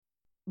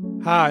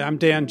Hi, I'm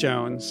Dan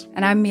Jones.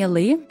 And I'm Mia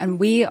Lee, and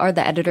we are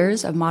the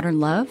editors of Modern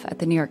Love at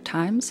the New York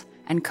Times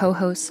and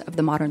co-hosts of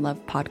the Modern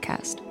Love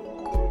podcast.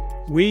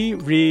 We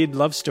read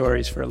love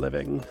stories for a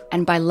living.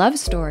 And by love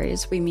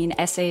stories, we mean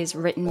essays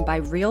written by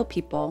real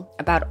people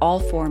about all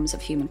forms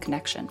of human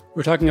connection.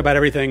 We're talking about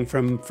everything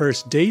from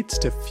first dates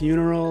to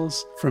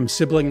funerals, from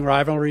sibling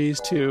rivalries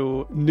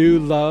to new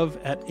love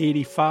at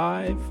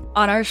 85.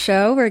 On our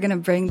show, we're going to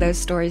bring those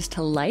stories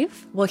to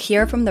life. We'll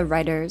hear from the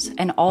writers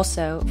and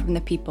also from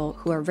the people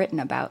who are written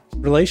about.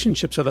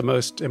 Relationships are the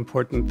most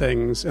important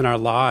things in our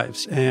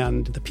lives,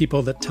 and the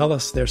people that tell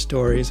us their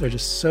stories are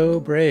just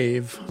so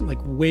brave, like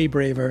way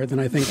braver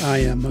than I think I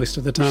am most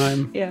of the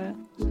time. Yeah.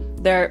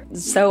 They're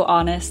so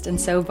honest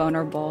and so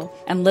vulnerable.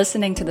 And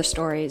listening to the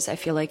stories, I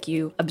feel like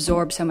you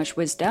absorb so much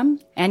wisdom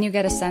and you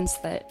get a sense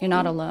that you're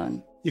not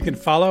alone. You can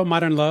follow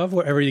Modern Love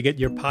wherever you get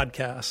your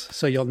podcasts,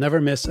 so you'll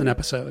never miss an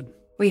episode.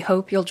 We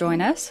hope you'll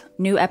join us.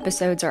 New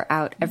episodes are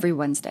out every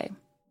Wednesday.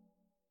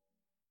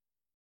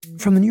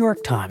 From the New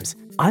York Times,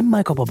 I'm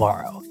Michael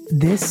Barbaro.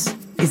 This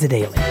is The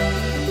Daily.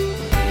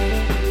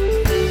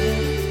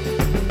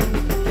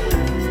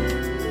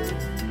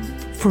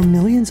 For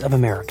millions of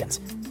Americans,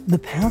 the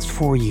past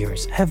 4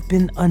 years have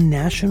been a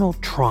national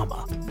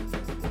trauma.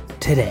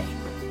 Today,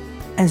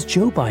 as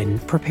Joe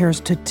Biden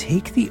prepares to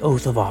take the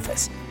oath of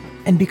office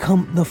and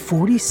become the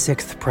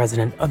 46th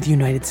president of the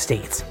United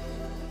States,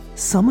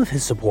 some of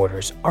his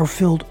supporters are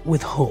filled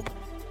with hope,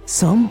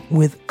 some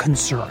with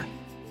concern,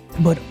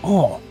 but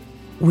all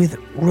with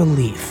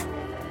relief.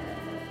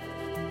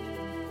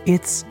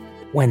 It's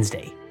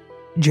Wednesday,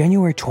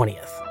 January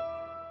 20th.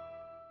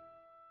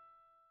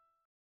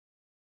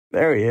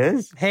 There he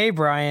is. Hey,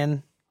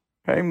 Brian.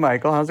 Hey,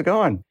 Michael. How's it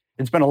going?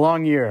 It's been a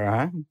long year,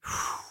 huh?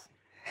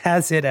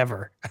 Has it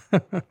ever?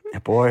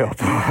 Boy, oh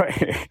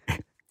boy.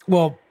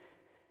 Well,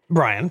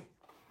 Brian,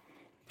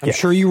 I'm Yes.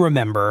 sure you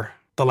remember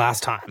the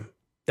last time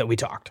that we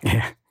talked.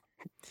 Yeah.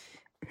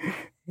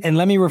 And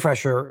let me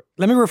refresh our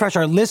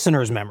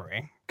listeners'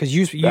 memory, because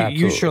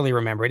you surely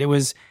remember it. It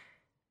was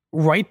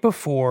right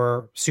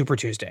before Super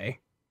Tuesday,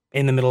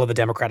 in the middle of the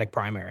Democratic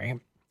primary,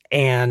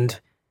 and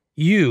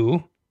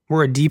you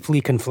were a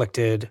deeply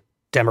conflicted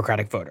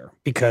Democratic voter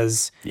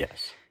because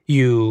Yes.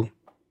 you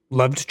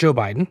loved Joe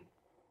Biden.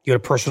 You had a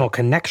personal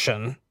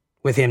connection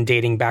with him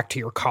dating back to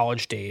your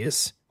college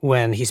days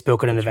when he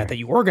spoke at an event that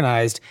you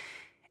organized.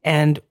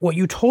 And what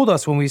you told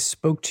us when we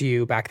spoke to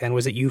you back then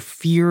was that you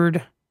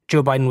feared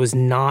Joe Biden was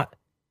not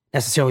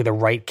necessarily the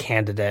right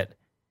candidate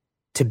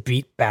to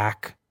beat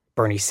back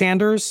Bernie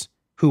Sanders,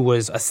 who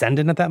was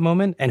ascendant at that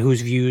moment and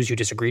whose views you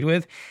disagreed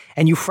with.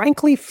 And you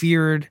frankly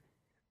feared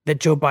that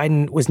Joe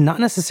Biden was not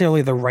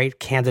necessarily the right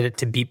candidate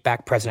to beat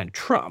back President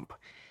Trump.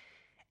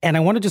 And I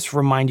want to just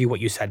remind you what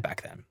you said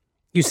back then.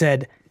 You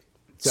said,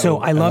 so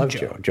I love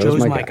Joe.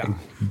 Joe's my guy.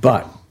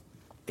 But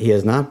he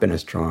has not been a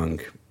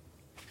strong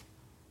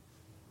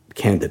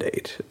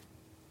candidate.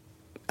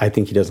 I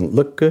think he doesn't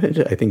look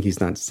good. I think he's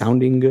not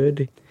sounding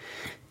good.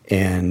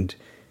 And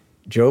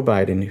Joe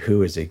Biden,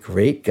 who is a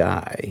great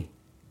guy,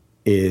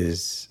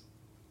 is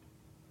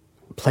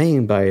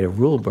playing by a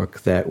rule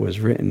book that was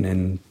written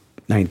in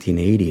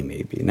 1980,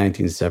 maybe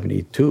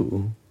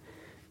 1972.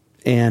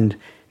 And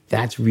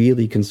that's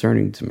really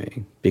concerning to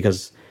me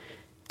because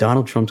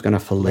Donald Trump's going to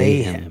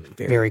fillet him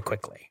very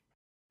quickly.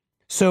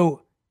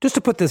 So just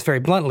to put this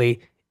very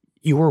bluntly,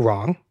 you were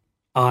wrong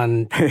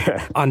on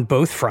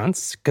both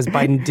fronts because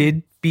Biden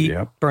did beat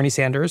Bernie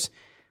Sanders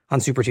on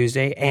Super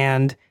Tuesday.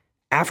 And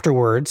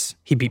afterwards,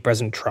 he beat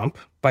President Trump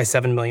by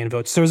 7 million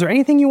votes. So is there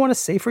anything you want to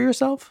say for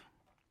yourself?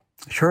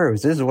 Sure.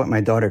 This is what my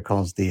daughter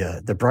calls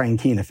the Brian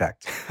Keane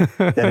effect.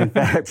 That in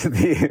fact,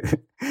 the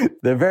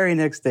very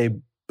next day,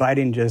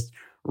 Biden just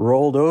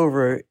rolled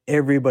over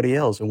everybody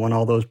else and won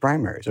all those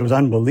primaries. It was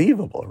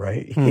unbelievable,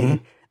 right?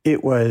 Mm-hmm.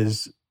 It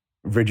was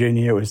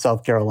Virginia, it was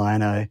South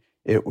Carolina,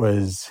 it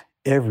was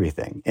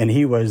everything. And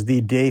he was the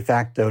de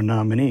facto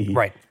nominee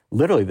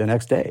literally the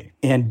next day.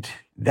 And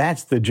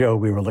that's the Joe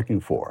we were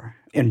looking for.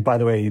 And by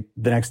the way,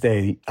 the next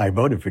day, I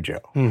voted for Joe.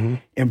 Mm-hmm.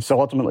 And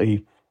so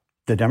ultimately,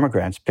 the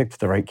Democrats picked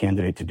the right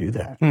candidate to do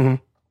that. Mm-hmm.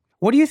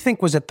 What do you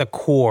think was at the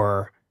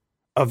core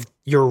of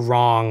your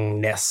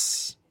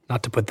wrongness?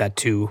 Not to put that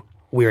too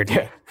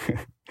weirdly.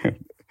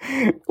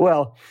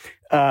 Well,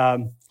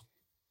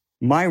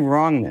 my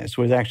wrongness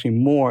was actually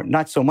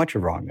not so much a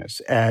wrongness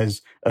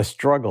as a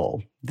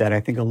struggle that I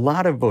think a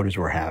lot of voters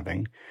were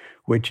having,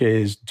 which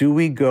is, do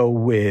we go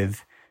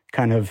with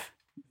kind of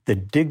the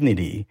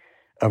dignity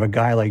of a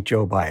guy like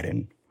Joe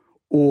Biden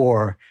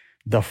or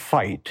the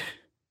fight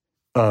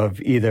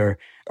of either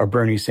a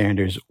Bernie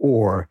Sanders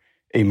or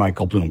a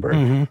Michael Bloomberg?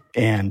 Mm-hmm.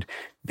 And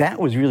that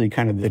was really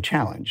kind of the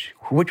challenge.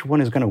 Which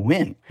one is going to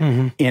win?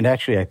 Mm-hmm. And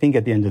actually, I think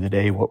at the end of the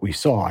day, what we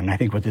saw, and I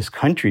think what this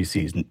country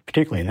sees,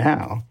 particularly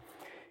now,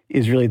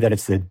 is really that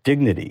it's the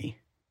dignity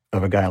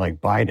of a guy like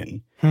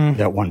Biden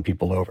that won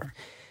people over.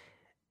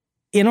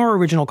 In our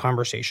original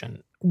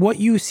conversation, what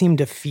you seemed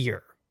to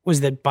fear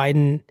was that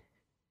Biden,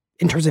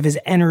 in terms of his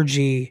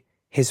energy,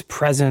 his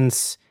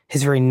presence,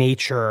 his very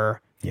nature,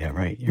 Yeah,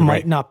 right.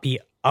 might not be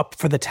up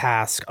for the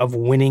task of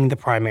winning the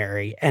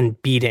primary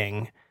and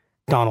beating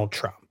Donald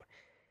Trump.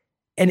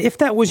 And if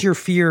that was your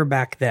fear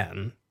back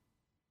then,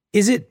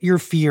 is it your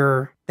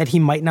fear that he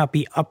might not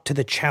be up to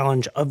the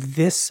challenge of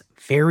this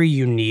very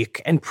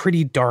unique and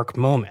pretty dark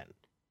moment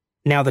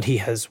now that he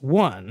has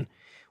won,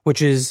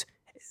 which is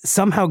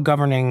somehow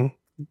governing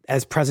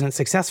as president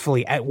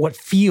successfully at what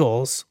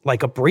feels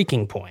like a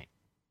breaking point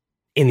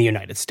in the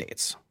United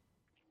States?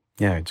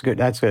 Yeah, it's good.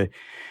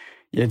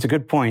 It's a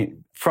good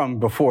point from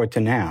before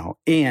to now.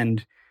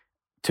 And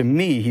to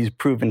me, he's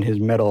proven his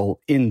mettle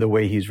in the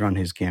way he's run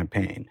his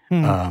campaign.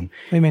 What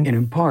do you mean? And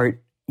in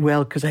part,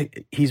 well, because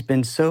he's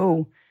been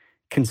so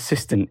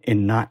consistent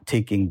in not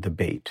taking the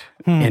bait.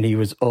 And he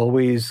was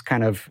always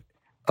kind of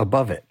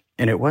above it.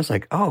 And it was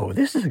like, oh,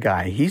 this is a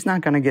guy, he's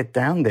not going to get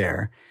down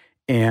there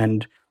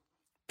and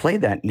play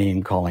that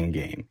name-calling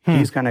game.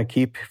 He's going to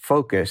keep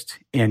focused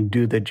and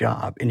do the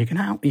job. And you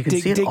can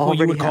see it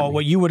already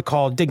what you would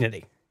call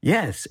dignity.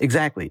 Yes,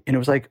 exactly. And it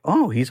was like,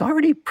 oh, he's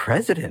already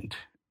president.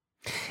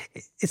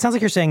 It sounds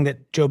like you're saying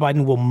that Joe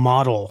Biden will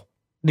model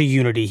the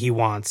unity he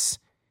wants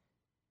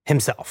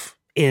himself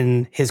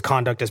in his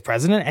conduct as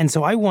president. And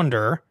so I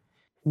wonder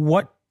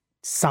what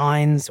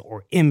signs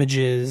or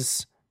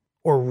images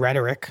or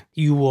rhetoric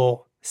you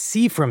will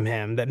see from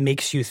him that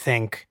makes you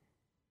think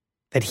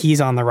that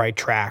he's on the right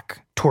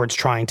track towards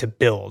trying to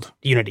build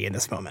unity in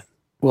this moment.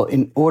 Well,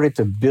 in order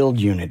to build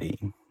unity,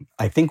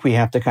 I think we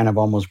have to kind of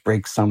almost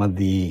break some of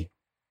the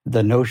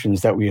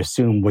notions that we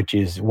assume, what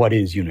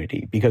is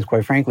unity. Because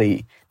quite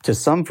frankly, to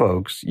some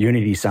folks,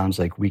 unity sounds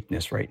like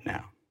weakness right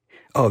now.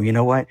 Oh, you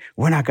know what?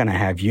 We're not going to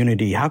have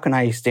unity. How can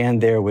I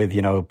stand there with,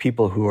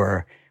 people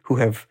who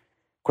have,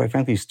 quite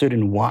frankly, stood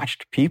and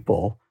watched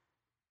people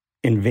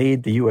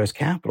invade the U.S.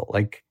 Capitol?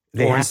 Like,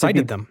 they or have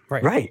incited them,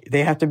 right? Right.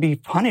 They have to be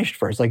punished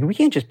first. Like, we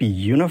can't just be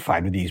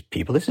unified with these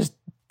people.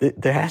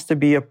 There has to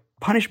be a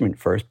punishment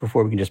first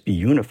before we can just be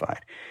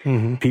unified.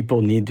 Mm-hmm.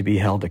 People need to be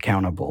held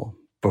accountable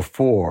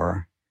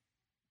before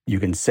you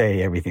can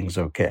say everything's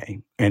okay.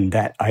 And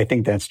I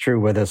think that's true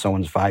whether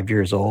someone's 5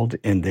 years old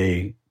and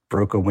they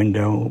broke a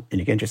window,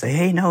 and you can't just say,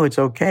 hey, no, it's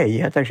okay.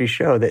 You have to actually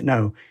show that,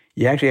 no,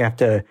 you actually have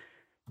to,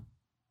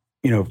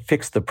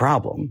 fix the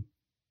problem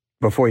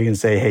before you can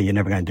say, hey, you're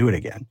never going to do it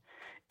again.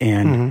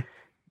 And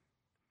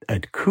a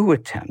coup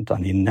attempt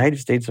on the United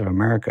States of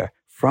America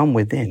from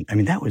within, I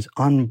mean,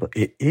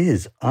 it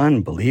is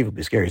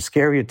unbelievably scary. It's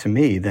scarier to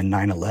me than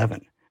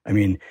 9/11. I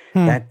mean,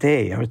 that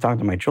day I was talking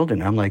to my children,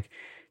 and I'm like,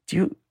 do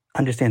you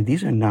understand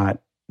this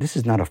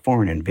is not a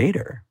foreign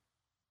invader.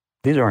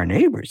 These are our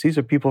neighbors. These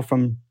are people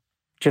from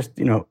just,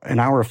 an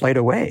hour flight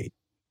away.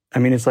 I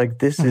mean, it's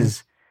like,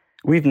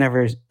 we've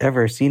never,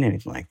 ever seen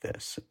anything like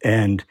this.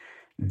 And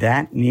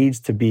that needs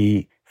to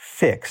be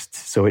fixed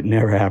so it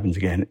never happens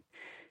again.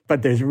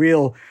 But there's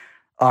real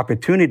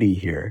opportunity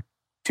here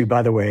to,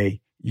 by the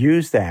way,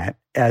 use that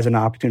as an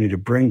opportunity to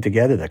bring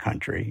together the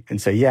country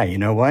and say, yeah, you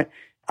know what?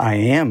 I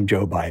am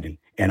Joe Biden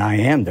and I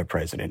am the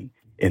president,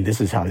 and this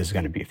is how this is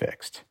going to be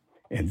fixed.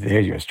 And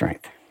there's your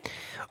strength.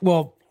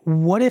 Well,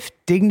 what if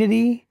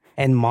dignity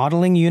and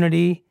modeling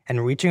unity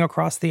and reaching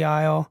across the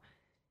aisle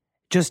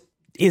just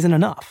isn't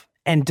enough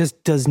and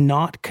just does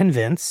not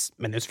convince,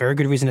 and there's very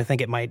good reason to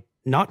think it might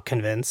not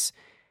convince,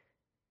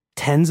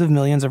 tens of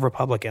millions of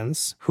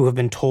Republicans who have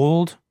been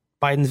told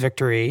Biden's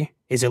victory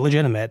is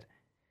illegitimate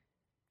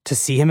to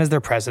see him as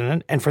their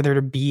president and for there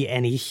to be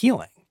any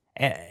healing?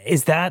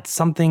 Is that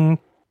something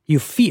you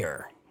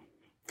fear?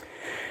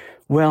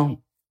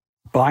 Well,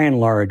 by and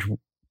large,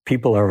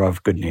 people are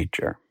of good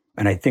nature.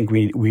 And I think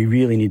we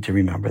really need to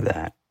remember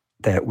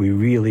that we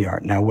really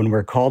are. Now, when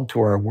we're called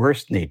to our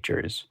worst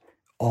natures,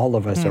 all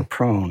of us are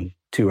prone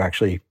to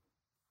actually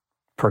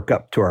perk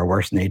up to our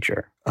worst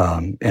nature,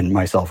 and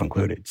myself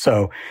included.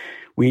 So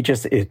we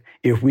just,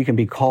 if we can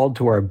be called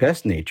to our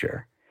best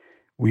nature,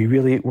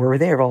 we're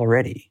there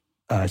already.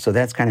 So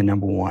that's kind of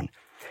number one.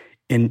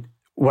 And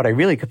what I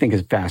really think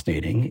is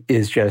fascinating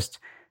is just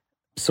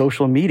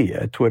social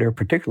media, Twitter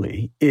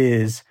particularly,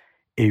 is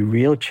a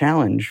real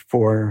challenge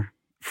for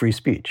free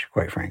speech,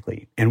 quite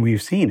frankly. And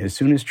we've seen as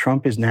soon as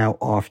Trump is now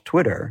off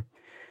Twitter,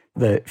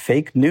 the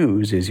fake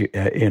news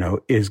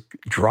is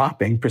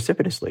dropping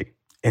precipitously.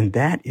 And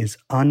that is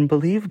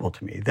unbelievable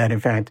to me, that in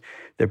fact,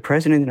 the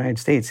president of the United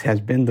States has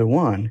been the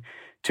one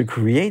to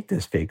create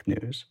this fake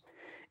news.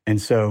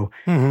 And so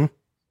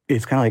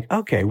it's kind of like,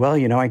 okay, well,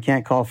 I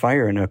can't call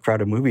fire in a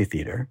crowded movie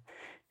theater.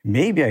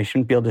 Maybe I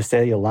shouldn't be able to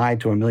say a lie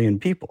to 1 million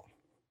people.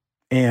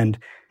 And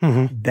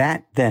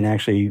that then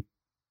actually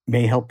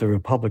may help the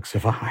republic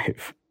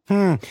survive.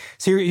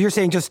 So you're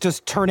saying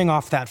just turning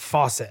off that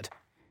faucet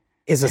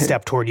is a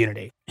step toward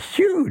unity.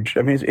 Huge.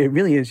 I mean, it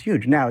really is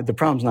huge. Now, the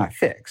problem's not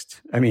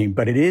fixed. I mean,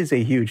 but it is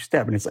a huge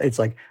step. And it's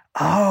like,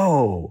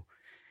 oh,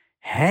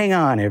 hang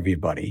on,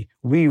 everybody.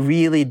 We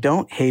really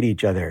don't hate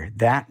each other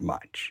that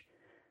much.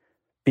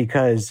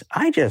 Because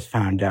I just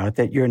found out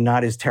that you're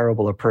not as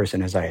terrible a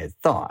person as I had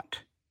thought.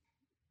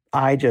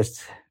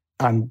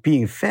 I'm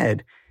being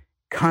fed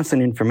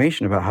constant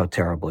information about how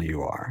terrible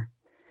you are.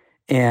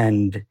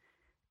 And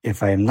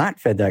if I am not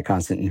fed that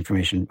constant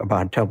information about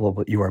how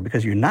terrible you are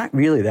because you're not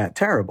really that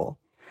terrible,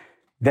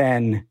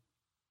 then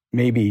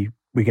maybe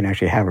we can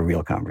actually have a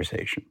real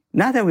conversation.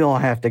 Not that we all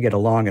have to get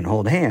along and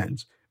hold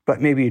hands, but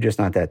maybe you're just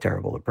not that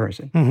terrible a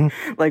person.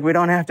 Mm-hmm. Like, we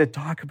don't have to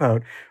talk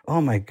about, oh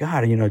my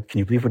God, can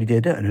you believe what he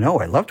did? No,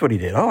 I loved what he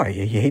did. Oh,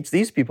 he hates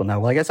these people now.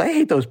 Well, I guess I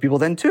hate those people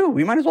then too.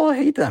 We might as well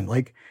hate them.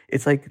 Like,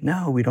 it's like,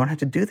 no, we don't have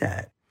to do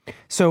that.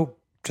 So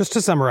just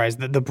to summarize,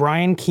 the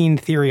Brian Keene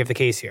theory of the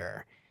case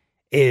here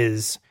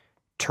is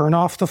turn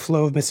off the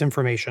flow of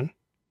misinformation,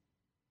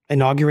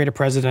 inaugurate a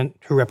president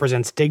who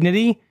represents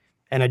dignity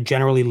and a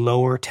generally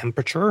lower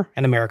temperature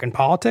in American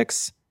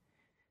politics,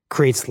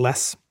 creates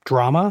less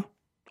drama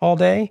all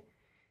day,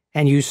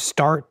 and you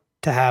start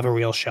to have a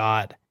real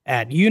shot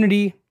at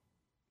unity,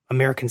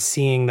 Americans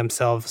seeing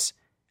themselves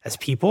as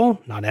people,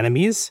 not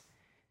enemies,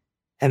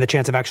 and the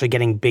chance of actually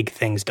getting big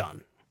things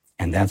done.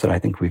 And that's what I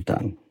think we've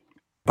done.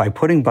 By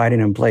putting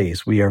Biden in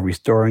place, we are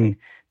restoring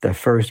the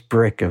first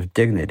brick of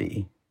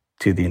dignity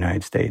to the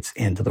United States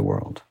and to the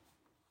world.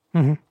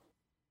 Mm-hmm.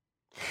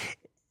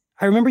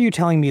 I remember you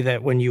telling me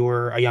that when you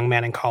were a young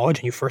man in college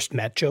and you first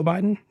met Joe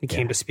Biden, he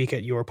came to speak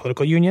at your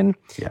political union,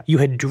 you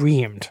had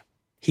dreamed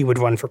he would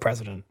run for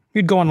president.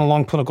 You'd go on a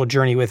long political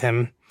journey with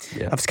him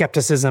of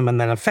skepticism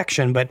and then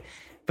affection, but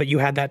you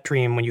had that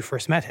dream when you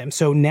first met him.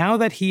 So now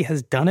that he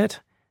has done it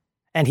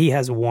and he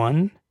has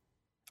won,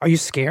 are you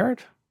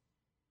scared?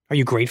 Are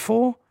you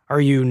grateful?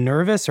 Are you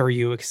nervous? Are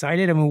you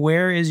excited? I mean,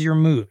 where is your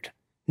mood,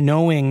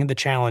 knowing the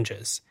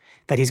challenges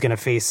that he's going to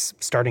face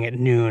starting at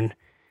noon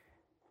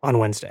on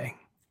Wednesday?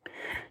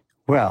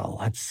 Well,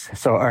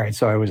 all right.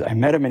 So I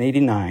met him in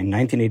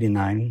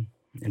 1989,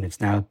 and it's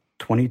now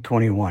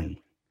 2021.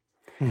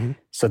 Mm-hmm.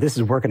 So this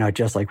is working out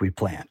just like we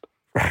planned.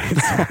 Right?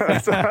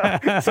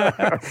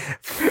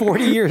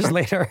 40 years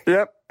later.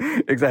 Yep,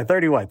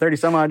 exactly. 30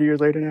 some odd years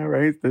later now,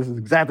 right? This is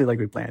exactly like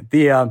we planned.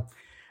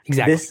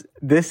 Exactly.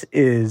 This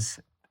is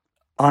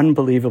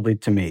unbelievably,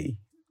 to me,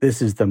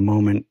 this is the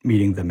moment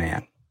meeting the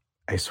man.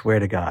 I swear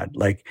to God.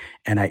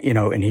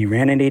 And he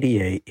ran in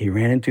 88, he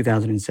ran in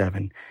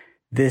 2007.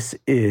 This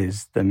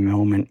is the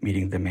moment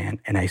meeting the man.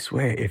 And I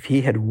swear, if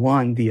he had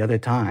won the other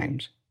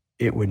times,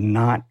 it would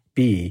not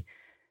be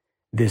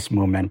this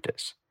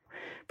momentous.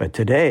 But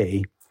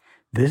today,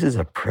 this is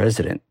a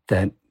president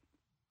that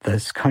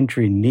this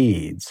country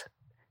needs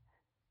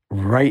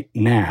right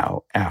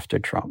now after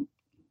Trump.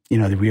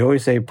 We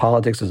always say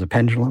politics is a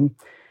pendulum.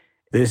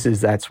 This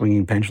is that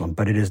swinging pendulum,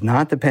 but it is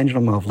not the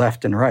pendulum of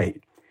left and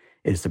right.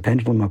 It's the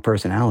pendulum of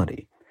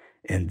personality.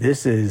 And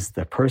this is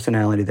the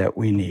personality that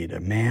we need, a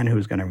man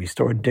who's going to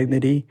restore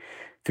dignity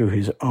through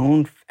his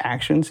own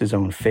actions, his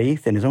own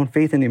faith, and his own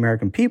faith in the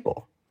American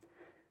people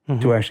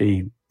to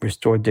actually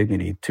restore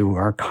dignity to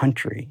our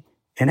country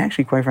and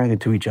actually, quite frankly,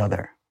 to each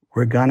other.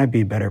 We're going to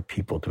be better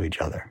people to each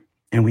other.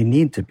 And we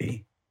need to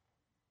be,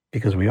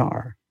 because we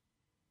are.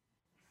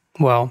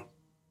 Well,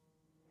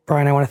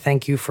 Brian, I want to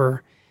thank you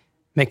for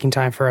making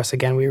time for us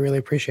again. We really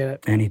appreciate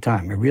it.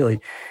 Anytime.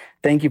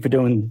 Thank you for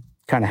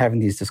having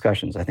these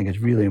discussions. I think it's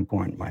really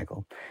important,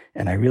 Michael.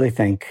 And I really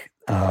think,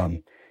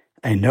 I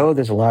know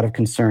there's a lot of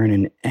concern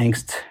and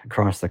angst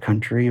across the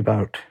country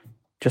about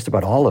just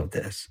about all of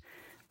this,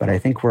 but I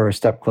think we're a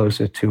step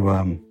closer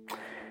to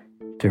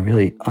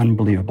really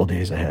unbelievable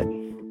days ahead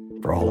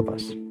for all of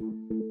us.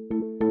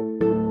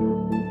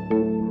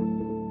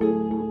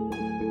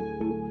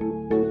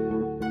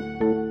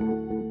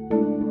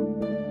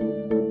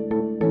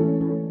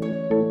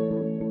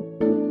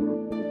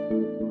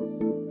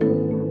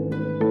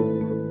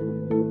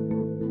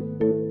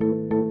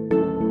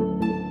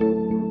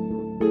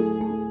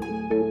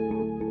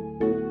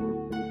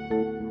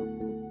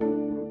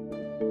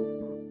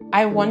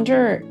 I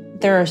wonder,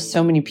 there are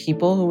so many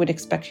people who would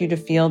expect you to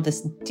feel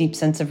this deep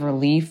sense of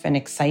relief and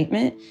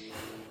excitement.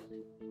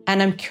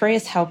 And I'm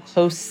curious how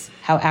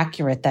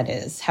accurate that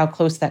is, how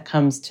close that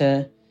comes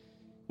to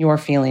your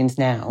feelings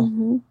now.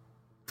 Mm-hmm.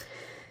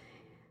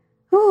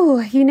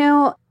 Ooh,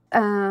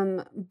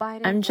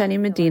 Biden. I'm Jenny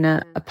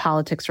Medina, a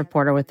politics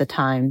reporter with The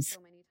Times.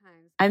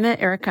 I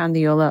met Erica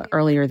Andiola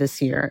earlier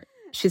this year.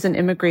 She's an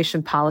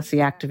immigration policy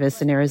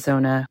activist in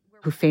Arizona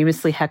who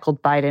famously heckled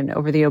Biden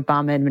over the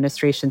Obama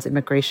administration's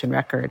immigration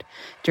record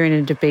during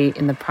a debate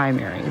in the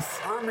primaries.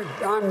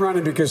 I'm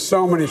running because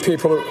so many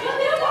people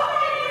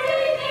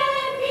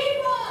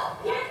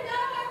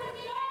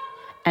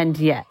And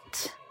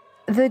yet,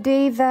 the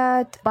day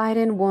that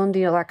Biden won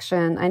the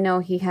election, I know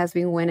he has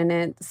been winning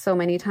it so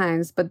many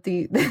times, but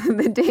the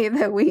day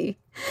that we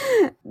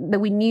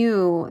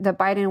knew that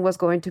Biden was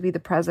going to be the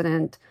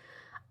president,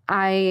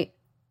 I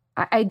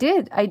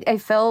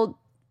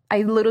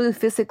literally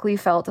physically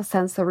felt a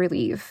sense of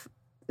relief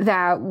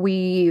that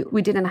we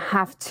didn't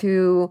have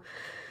to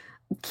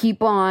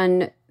keep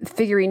on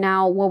figuring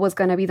out what was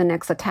going to be the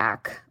next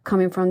attack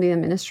coming from the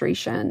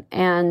administration.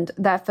 And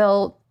that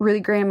felt really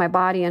great in my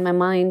body and my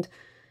mind.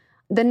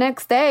 The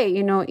next day,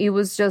 it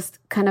was just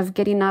kind of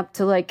getting up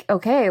to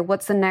okay,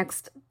 what's the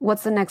next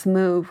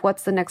move?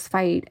 What's the next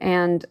fight?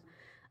 And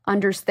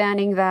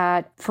understanding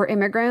that for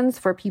immigrants,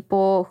 for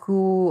people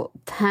who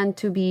tend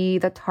to be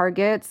the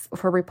targets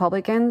for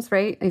Republicans,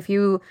 right? If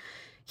you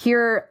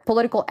hear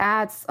political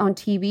ads on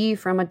TV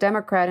from a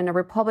Democrat and a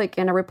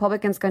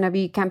Republican's going to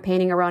be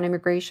campaigning around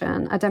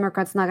immigration. A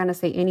Democrat's not going to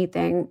say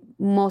anything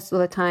most of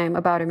the time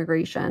about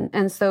immigration.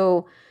 And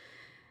so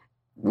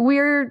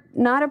we're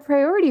not a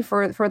priority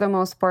for the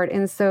most part.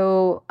 And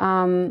so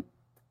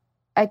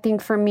I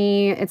think for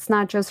me, it's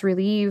not just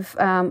relief.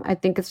 I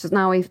think it's just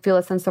now I feel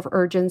a sense of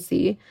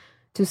urgency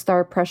to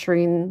start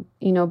pressuring,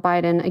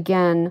 Biden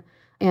again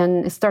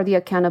and start the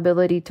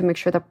accountability to make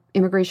sure that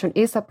immigration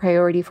is a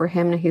priority for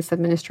him and his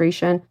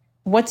administration.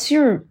 What's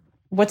your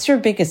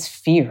biggest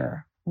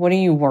fear? What are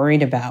you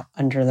worried about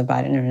under the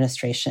Biden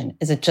administration?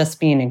 Is it just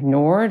being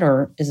ignored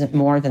or is it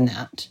more than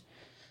that?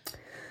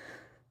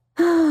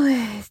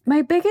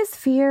 My biggest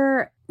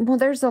fear, well,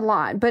 there's a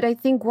lot, but I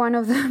think one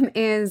of them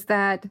is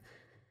that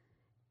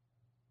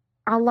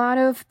a lot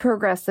of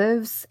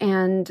progressives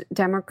and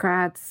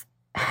Democrats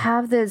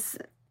have this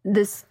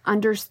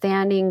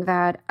understanding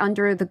that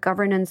under the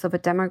governance of a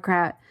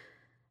Democrat,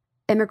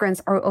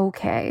 immigrants are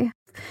okay.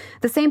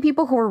 The same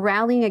people who were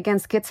rallying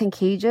against kids in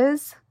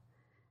cages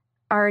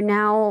are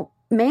now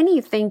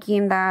many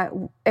thinking that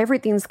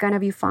everything's going to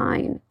be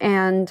fine.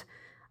 And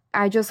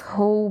I just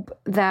hope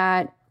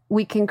that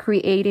we can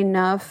create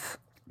enough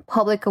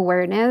public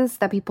awareness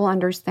that people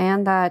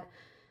understand that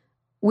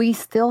we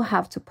still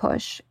have to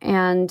push,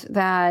 and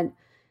that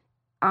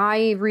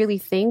I really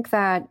think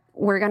that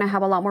we're going to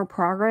have a lot more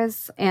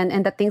progress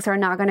and that things are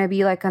not going to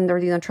be like under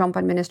the Trump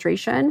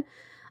administration,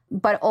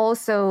 but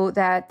also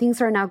that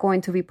things are not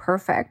going to be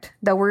perfect,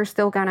 that we're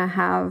still going to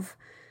have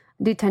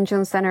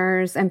detention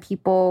centers and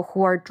people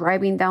who are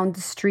driving down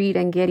the street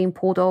and getting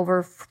pulled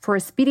over for a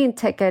speeding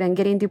ticket and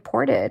getting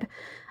deported.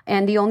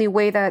 And the only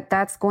way that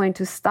that's going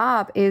to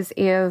stop is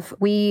if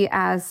we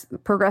as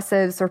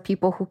progressives or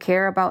people who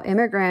care about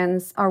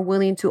immigrants are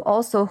willing to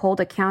also hold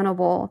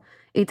accountable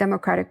a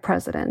Democratic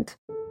president.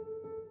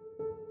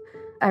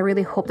 I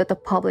really hope that the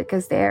public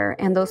is there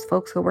and those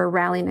folks who were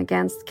rallying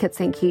against kids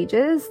in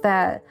cages,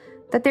 that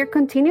they're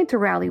continuing to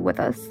rally with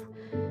us.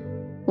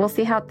 We'll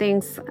see how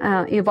things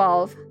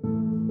evolve.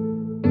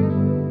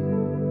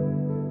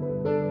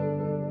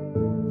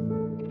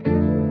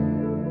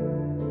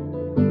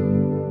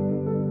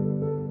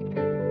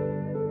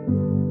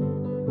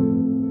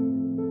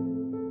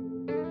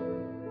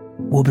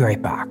 We'll be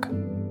right back.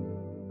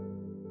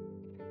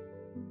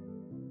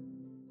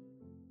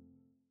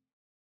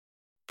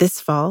 This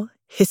fall,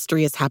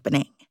 history is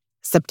happening.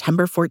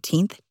 September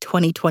 14th,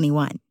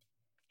 2021.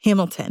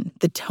 Hamilton,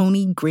 the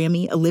Tony,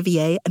 Grammy,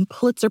 Olivier, and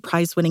Pulitzer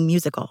Prize-winning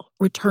musical,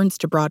 returns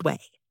to Broadway.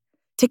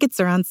 Tickets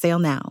are on sale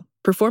now.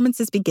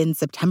 Performances begin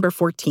September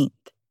 14th.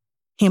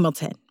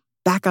 Hamilton,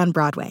 back on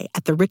Broadway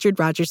at the Richard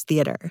Rodgers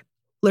Theater.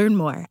 Learn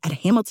more at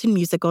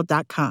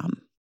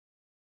hamiltonmusical.com.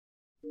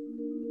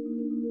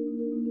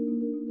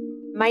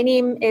 My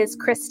name is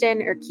Kristen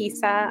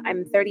Urquiza.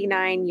 I'm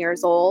 39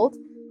 years old.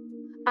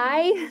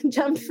 I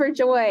jumped for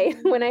joy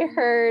when I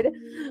heard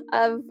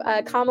of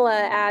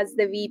Kamala as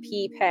the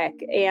VP pick,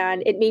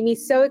 and it made me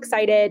so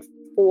excited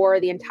for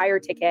the entire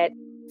ticket.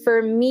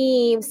 For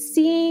me,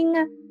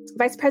 seeing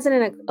Vice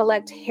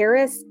President-elect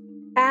Harris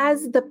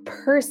as the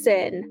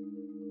person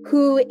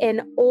who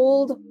an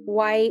old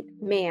white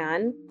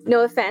man,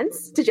 no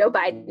offense to Joe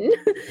Biden,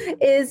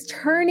 is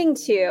turning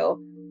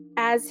to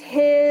as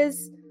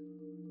his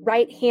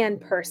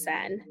right-hand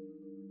person,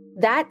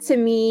 that to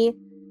me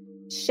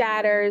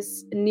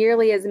shatters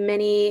nearly as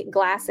many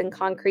glass and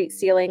concrete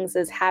ceilings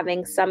as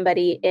having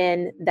somebody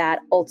in that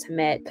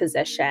ultimate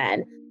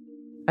position.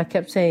 I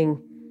kept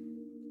saying,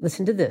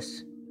 listen to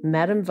this,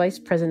 Madam Vice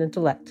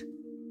President-elect.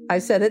 I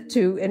said it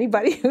to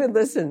anybody who would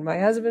listen, my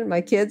husband,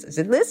 my kids. I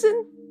said,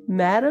 listen,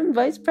 Madam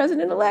Vice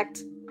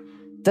President-elect.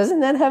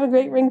 Doesn't that have a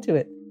great ring to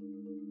it?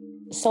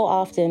 So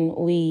often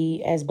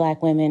we as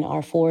Black women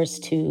are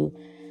forced to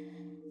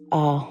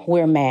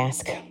wear a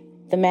mask.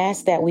 The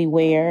mask that we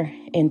wear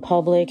in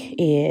public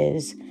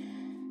is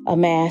a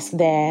mask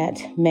that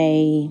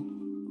may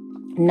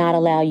not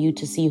allow you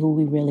to see who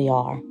we really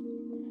are.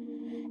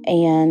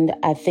 And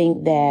I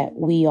think that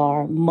we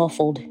are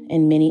muffled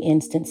in many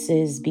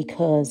instances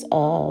because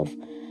of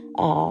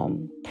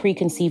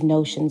preconceived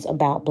notions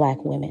about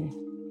Black women.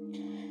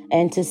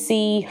 And to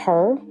see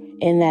her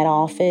in that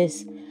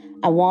office,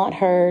 I want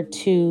her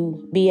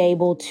to be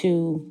able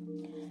to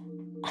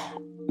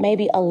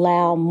maybe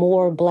allow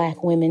more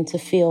Black women to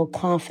feel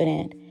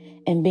confident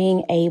in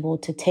being able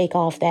to take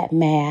off that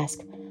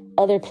mask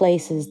other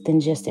places than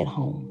just at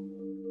home.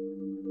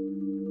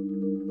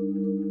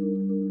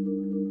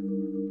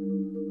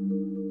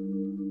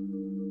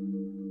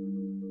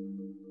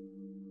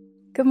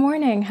 Good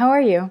morning. How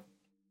are you?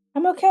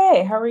 I'm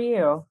okay. How are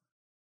you?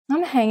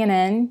 I'm hanging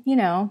in, you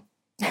know.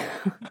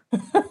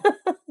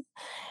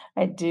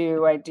 I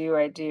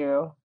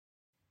do.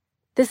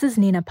 This is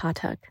Nina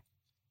Patuk.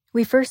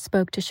 We first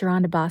spoke to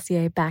Sharonda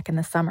Bossier back in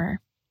the summer.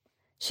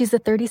 She's a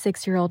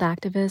 36-year-old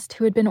activist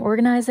who had been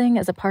organizing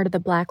as a part of the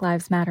Black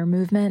Lives Matter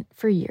movement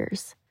for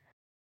years.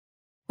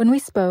 When we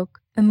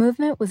spoke, the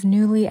movement was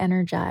newly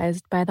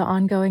energized by the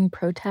ongoing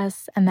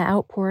protests and the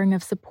outpouring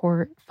of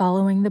support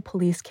following the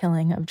police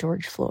killing of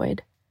George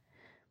Floyd.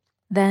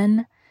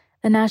 Then,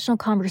 the national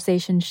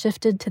conversation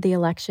shifted to the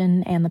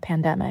election and the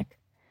pandemic.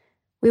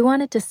 We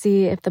wanted to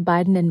see if the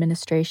Biden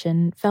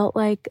administration felt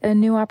like a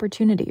new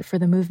opportunity for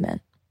the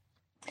movement.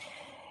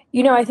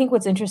 You know, I think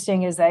what's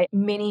interesting is that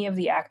many of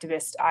the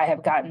activists I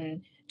have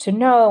gotten to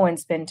know and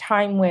spend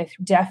time with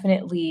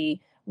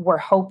definitely were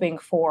hoping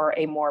for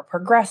a more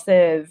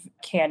progressive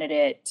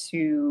candidate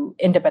to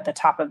end up at the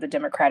top of the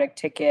Democratic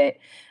ticket.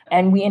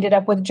 And we ended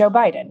up with Joe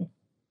Biden.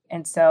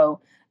 And so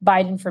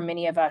Biden, for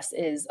many of us,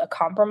 is a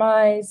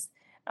compromise.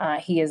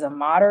 He is a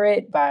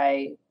moderate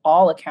by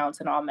all accounts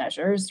and all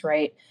measures,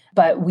 right?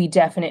 But we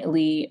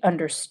definitely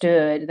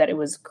understood that it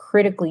was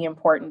critically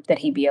important that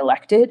he be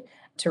elected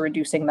to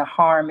reducing the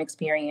harm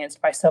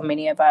experienced by so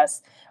many of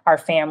us, our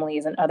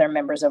families, and other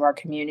members of our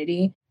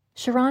community.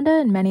 Sharonda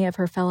and many of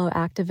her fellow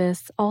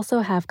activists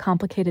also have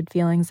complicated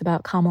feelings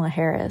about Kamala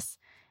Harris,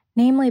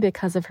 namely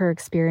because of her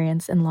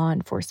experience in law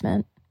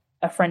enforcement.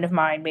 A friend of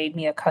mine made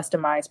me a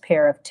customized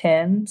pair of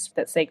Timbs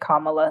that say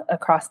Kamala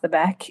across the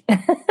back.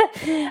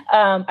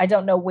 I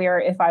don't know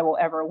if I will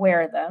ever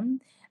wear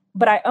them,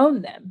 but I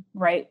own them,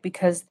 right?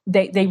 Because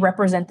they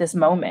represent this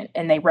moment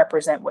and they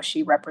represent what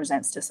she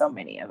represents to so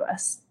many of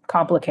us,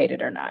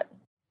 complicated or not.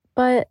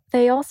 But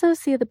they also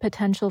see the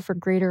potential for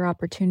greater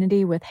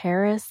opportunity with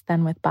Harris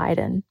than with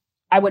Biden.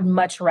 I would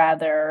much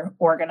rather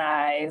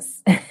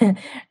organize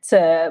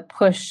to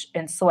push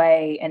and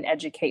sway and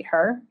educate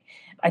her.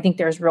 I think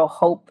there's real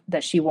hope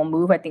that she will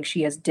move. I think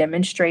she has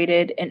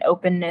demonstrated an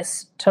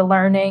openness to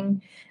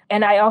learning.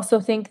 And I also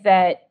think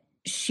that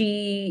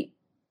she,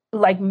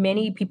 like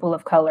many people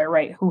of color,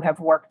 right, who have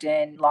worked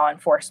in law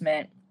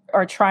enforcement,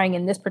 are trying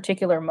in this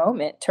particular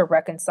moment to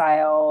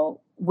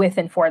reconcile with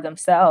and for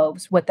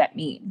themselves what that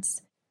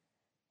means.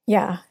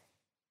 Yeah.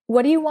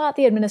 What do you want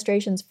the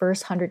administration's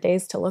first 100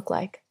 days to look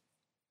like?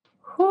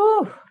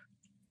 Whew.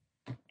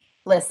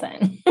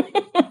 Listen,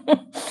 I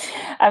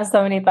have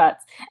so many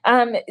thoughts.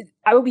 I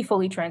will be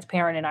fully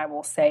transparent and I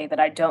will say that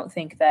I don't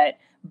think that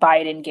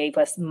Biden gave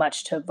us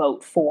much to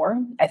vote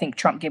for. I think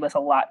Trump gave us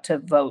a lot to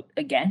vote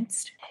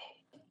against.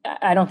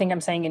 I don't think I'm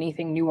saying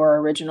anything new or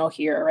original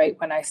here, right?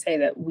 When I say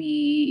that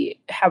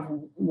we have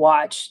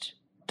watched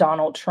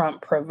Donald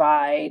Trump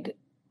provide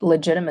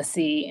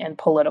legitimacy and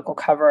political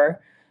cover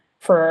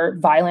for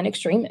violent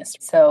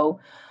extremists.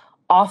 So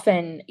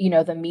often,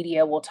 the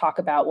media will talk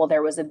about, well,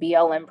 there was a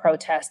BLM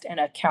protest and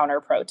a counter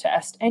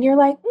protest. And you're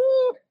like,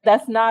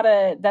 it's not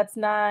the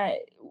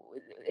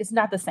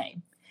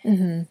same.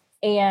 Mm-hmm.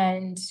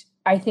 And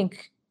I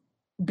think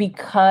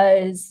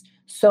because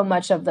so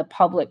much of the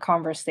public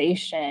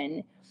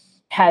conversation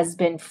has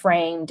been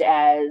framed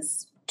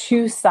as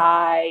two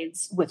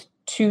sides with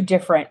two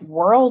different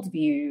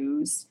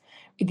worldviews,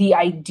 the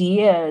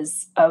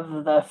ideas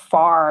of the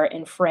far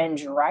and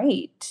fringe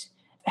right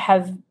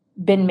have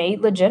been made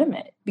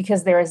legitimate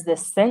because there is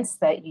this sense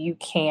that you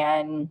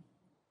can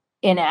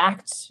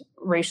enact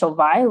racial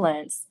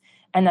violence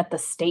and that the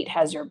state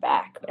has your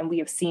back. And we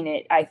have seen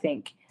it, I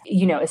think,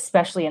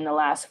 especially in the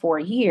last 4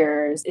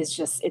 years,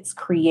 it's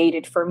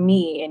created, for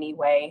me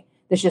anyway,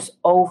 this just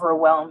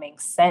overwhelming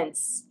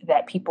sense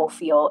that people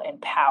feel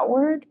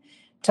empowered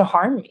to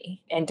harm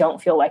me and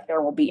don't feel like there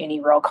will be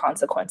any real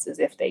consequences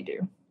if they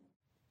do.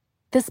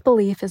 This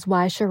belief is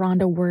why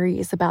Sharonda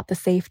worries about the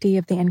safety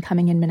of the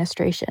incoming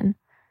administration.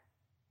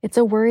 It's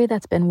a worry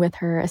that's been with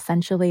her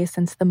essentially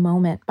since the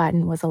moment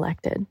Biden was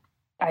elected.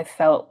 I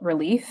felt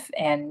relief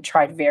and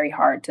tried very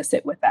hard to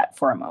sit with that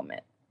for a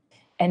moment.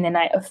 And then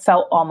I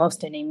felt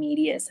almost an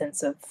immediate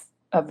sense of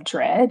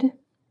dread,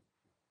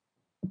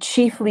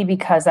 chiefly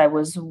because I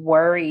was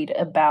worried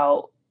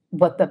about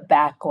what the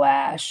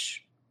backlash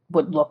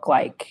would look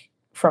like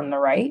from the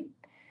right.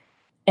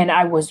 And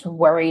I was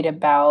worried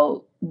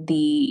about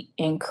the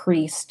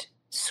increased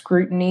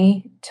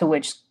scrutiny to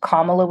which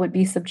Kamala would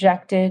be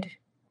subjected.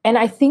 And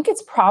I think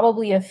it's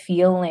probably a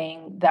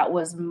feeling that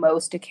was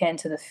most akin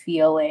to the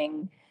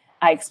feeling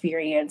I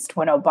experienced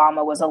when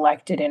Obama was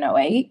elected in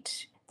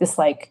 2008. This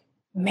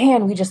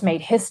man, we just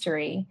made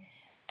history.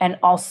 And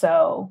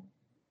also,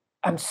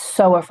 I'm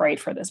so afraid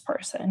for this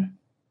person.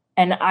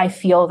 And I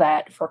feel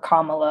that for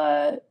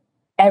Kamala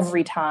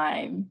every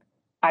time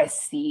I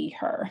see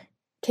her.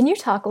 Can you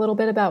talk a little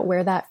bit about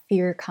where that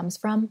fear comes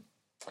from?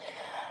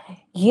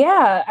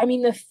 Yeah, I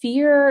mean, the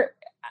fear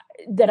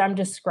that I'm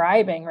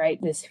describing,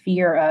 right? This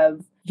fear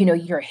of,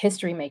 you're a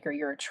history maker,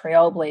 you're a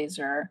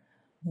trailblazer.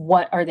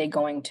 What are they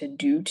going to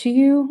do to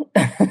you?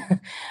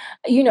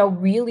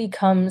 Really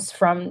comes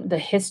from the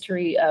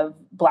history of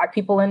Black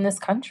people in this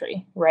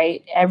country,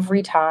 right?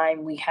 Every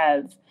time we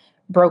have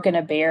broken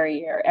a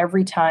barrier,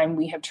 every time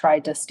we have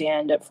tried to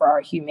stand up for our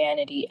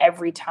humanity,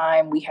 every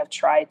time we have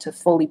tried to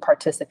fully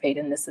participate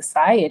in this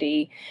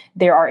society,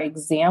 there are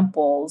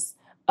examples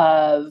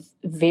of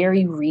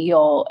very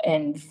real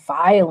and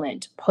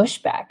violent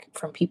pushback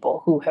from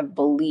people who have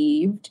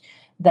believed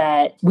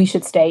that we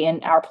should stay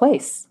in our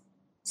place,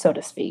 so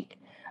to speak.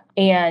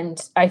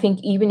 And I think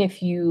even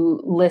if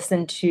you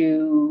listen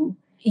to,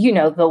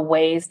 the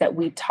ways that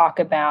we talk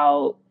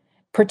about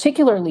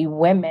particularly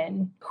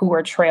women who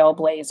are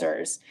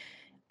trailblazers,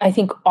 I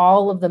think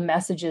all of the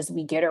messages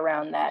we get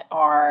around that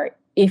are,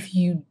 if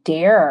you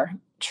dare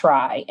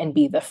try and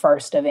be the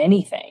first of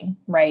anything,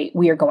 right,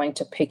 we are going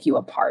to pick you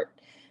apart.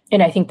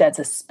 And I think that's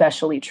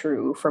especially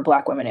true for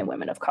Black women and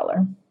women of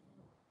color.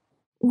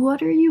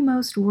 What are you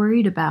most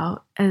worried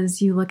about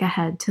as you look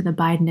ahead to the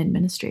Biden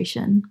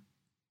administration?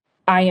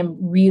 I am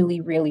really,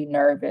 really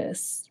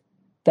nervous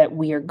that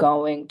we are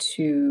going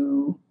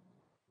to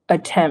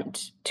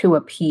attempt to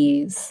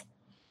appease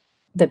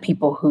the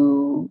people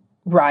who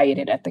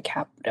rioted at the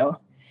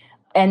Capitol,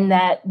 and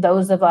that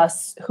those of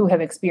us who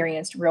have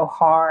experienced real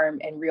harm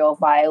and real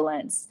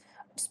violence,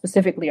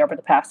 specifically over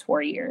the past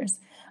 4 years,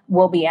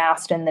 will be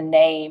asked in the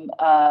name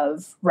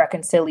of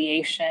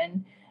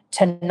reconciliation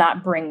to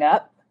not bring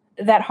up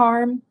that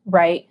harm,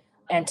 right?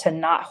 And to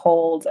not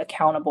hold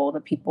accountable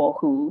the people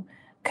who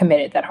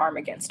committed that harm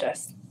against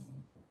us.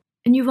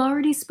 And you've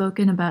already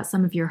spoken about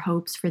some of your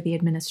hopes for the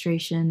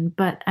administration,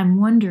 but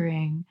I'm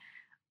wondering,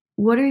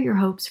 what are your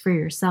hopes for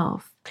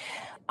yourself?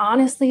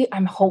 Honestly,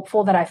 I'm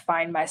hopeful that I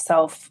find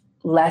myself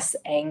less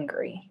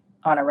angry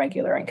on a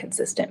regular and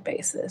consistent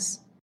basis.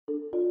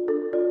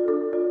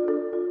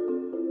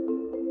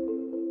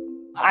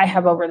 I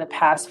have, over the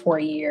past 4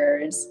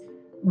 years,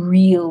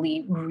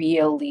 really,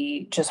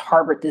 really just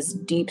harbored this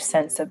deep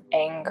sense of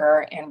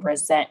anger and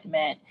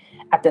resentment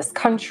at this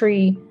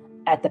country,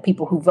 at the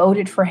people who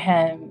voted for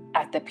him,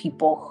 at the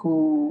people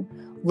who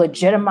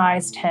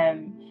legitimized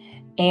him.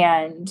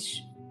 And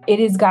it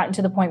has gotten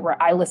to the point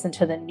where I listen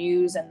to the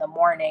news in the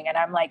morning and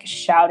I'm like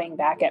shouting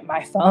back at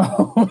my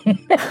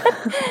phone.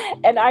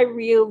 And I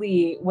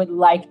really would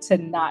like to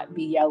not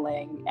be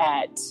yelling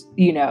at,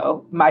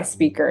 my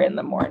speaker in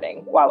the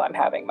morning while I'm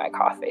having my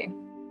coffee.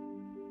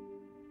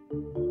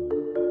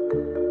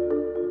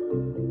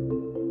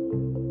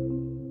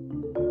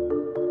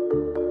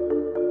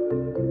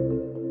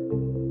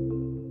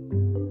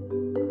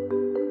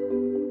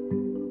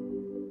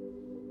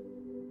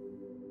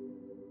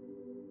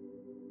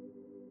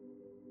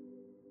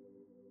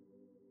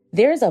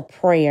 There's a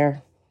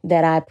prayer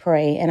that I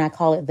pray, and I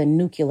call it the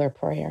nuclear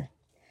prayer.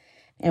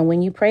 And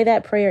when you pray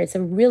that prayer, it's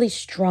a really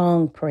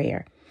strong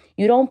prayer.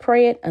 You don't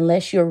pray it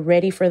unless you're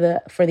ready for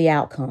the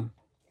outcome.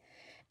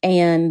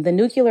 And the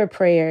nuclear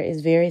prayer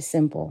is very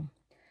simple.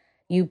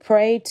 You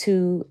pray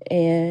to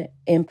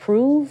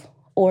improve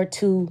or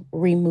to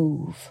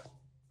remove.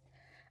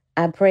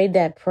 I prayed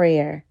that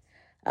prayer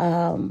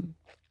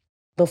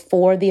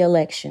before the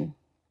election.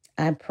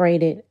 I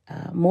prayed it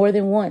more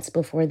than once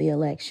before the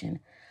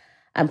election.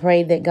 I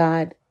prayed that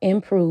God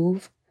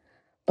improve,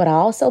 but I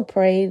also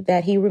prayed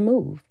that he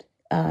removed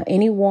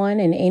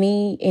anyone and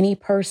any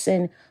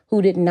person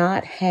who did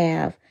not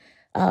have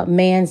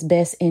man's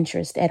best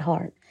interest at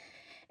heart.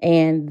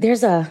 And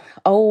there's a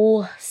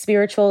old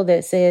spiritual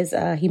that says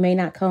he may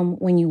not come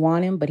when you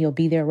want him, but he'll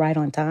be there right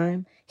on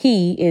time.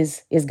 He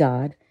is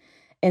God.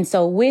 And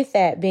so with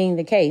that being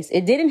the case,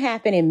 it didn't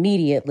happen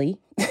immediately,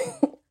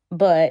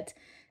 but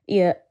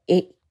yeah,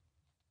 it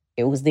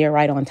was there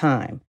right on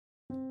time.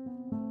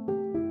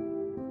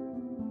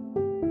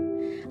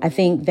 I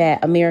think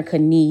that America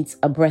needs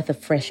a breath of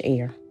fresh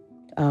air.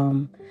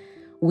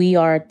 We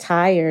are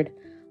tired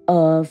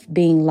of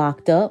being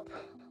locked up.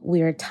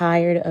 We are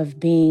tired of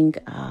being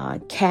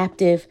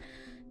captive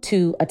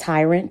to a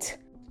tyrant.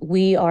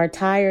 We are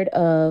tired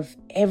of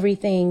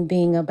everything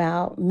being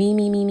about me,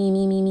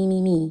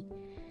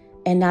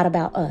 and not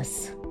about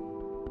us.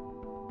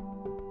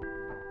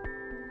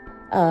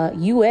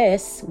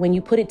 U.S., when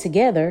you put it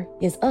together,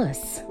 is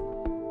us.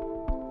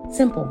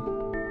 Simple.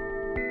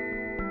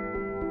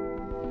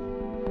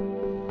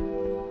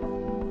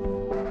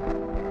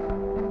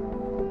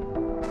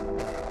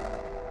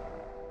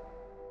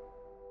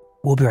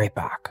 We'll be right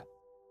back.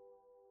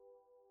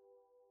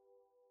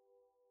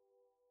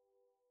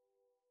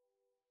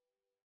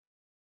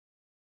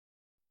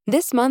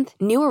 This month,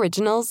 new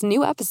originals,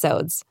 new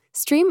episodes.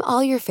 Stream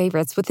all your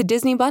favorites with the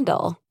Disney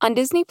Bundle. On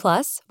Disney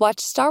Plus, watch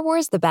Star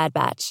Wars The Bad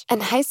Batch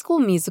and High School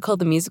Musical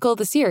The Musical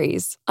The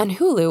Series. On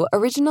Hulu,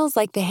 originals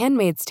like The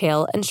Handmaid's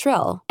Tale and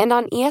Shrill. And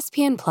on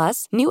ESPN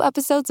Plus, new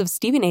episodes of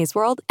Stephen A's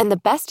World and the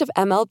best of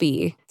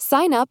MLB.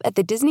 Sign up at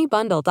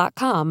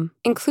thedisneybundle.com.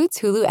 Includes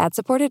Hulu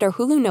ad-supported or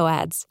Hulu no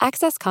ads.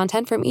 Access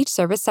content from each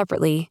service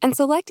separately. And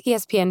select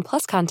ESPN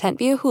Plus content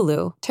via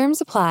Hulu. Terms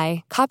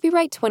apply.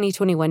 Copyright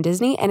 2021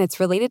 Disney and its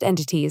related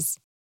entities.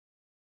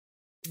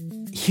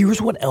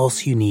 Here's what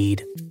else you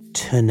need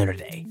to know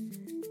today.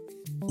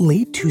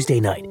 Late Tuesday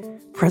night,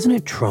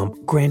 President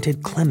Trump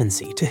granted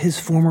clemency to his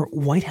former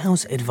White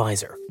House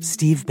advisor,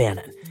 Steve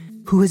Bannon,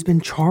 who has been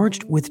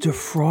charged with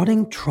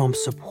defrauding Trump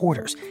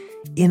supporters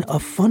in a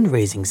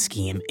fundraising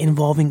scheme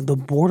involving the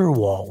border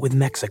wall with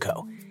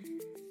Mexico.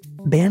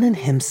 Bannon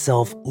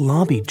himself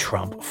lobbied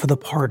Trump for the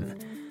pardon,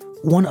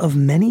 one of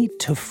many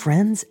to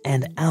friends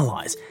and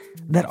allies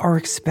that are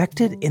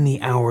expected in the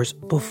hours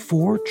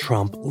before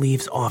Trump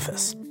leaves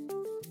office.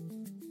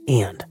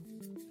 And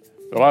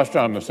The last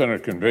time the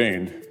Senate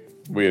convened,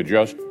 we had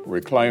just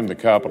reclaimed the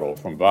Capitol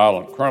from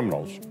violent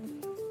criminals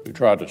who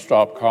tried to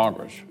stop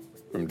Congress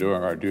from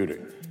doing our duty.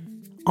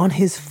 On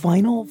his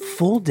final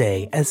full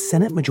day as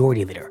Senate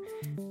Majority Leader,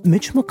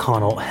 Mitch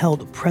McConnell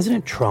held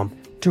President Trump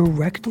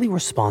directly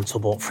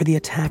responsible for the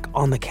attack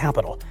on the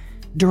Capitol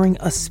during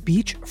a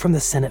speech from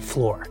the Senate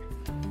floor.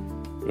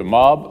 The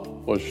mob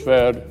was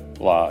fed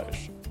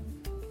lies.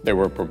 They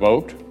were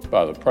provoked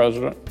by the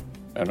president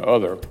and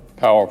other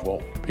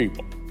powerful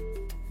people.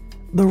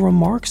 The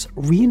remarks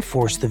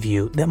reinforced the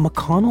view that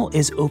McConnell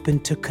is open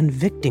to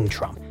convicting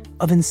Trump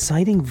of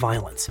inciting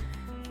violence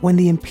when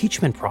the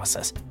impeachment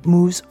process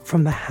moves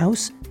from the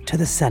House to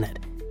the Senate.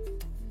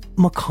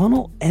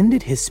 McConnell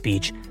ended his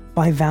speech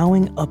by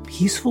vowing a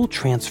peaceful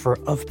transfer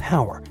of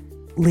power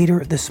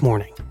later this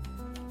morning.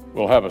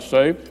 We'll have a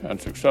safe and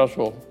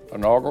successful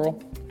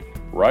inaugural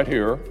right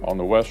here on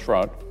the west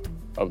front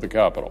of the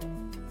Capitol,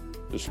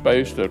 the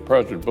space that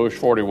President Bush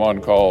 41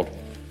 called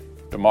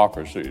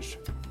democracy's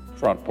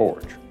front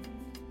porch.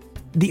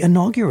 The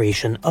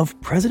inauguration of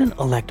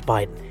President-elect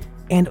Biden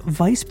and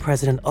Vice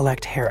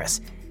President-elect Harris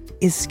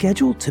is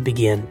scheduled to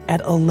begin at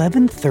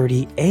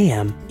 11:30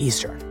 a.m.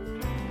 Eastern.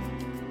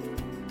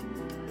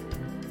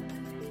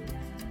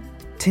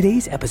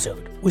 Today's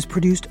episode was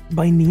produced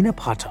by Nina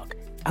Patuk,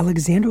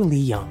 Alexander Lee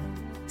Young,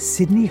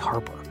 Sydney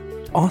Harper,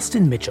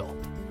 Austin Mitchell,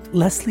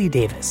 Leslie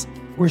Davis,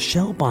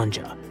 Rochelle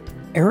Banja,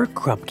 Eric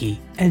Krupke,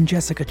 and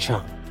Jessica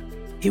Chung.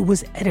 It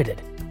was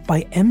edited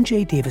by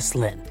MJ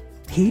Davis-Lynn,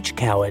 Paige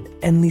Coward,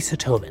 and Lisa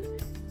Tobin,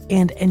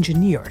 and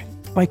engineered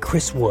by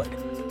Chris Wood.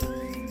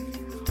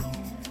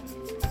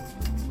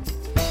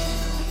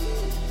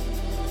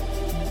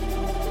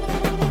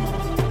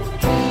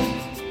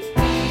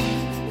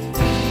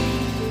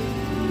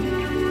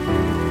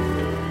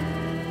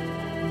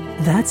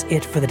 That's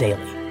it for the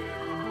Daily.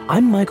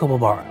 I'm Michael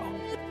Barbaro.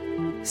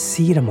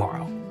 See you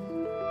tomorrow.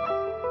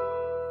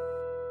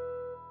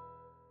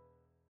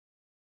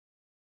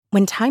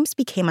 When times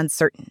became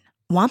uncertain,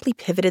 Womply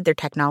pivoted their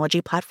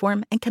technology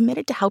platform and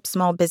committed to help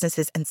small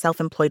businesses and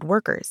self-employed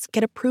workers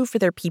get approved for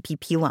their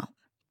PPP loan.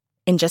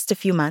 In just a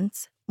few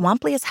months,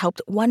 Womply has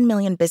helped 1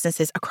 million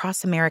businesses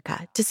across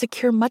America to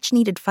secure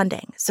much-needed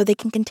funding so they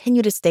can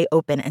continue to stay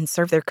open and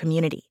serve their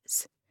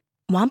communities.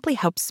 Womply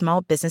helps small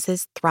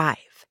businesses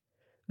thrive.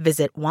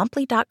 Visit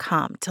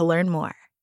Womply.com to learn more.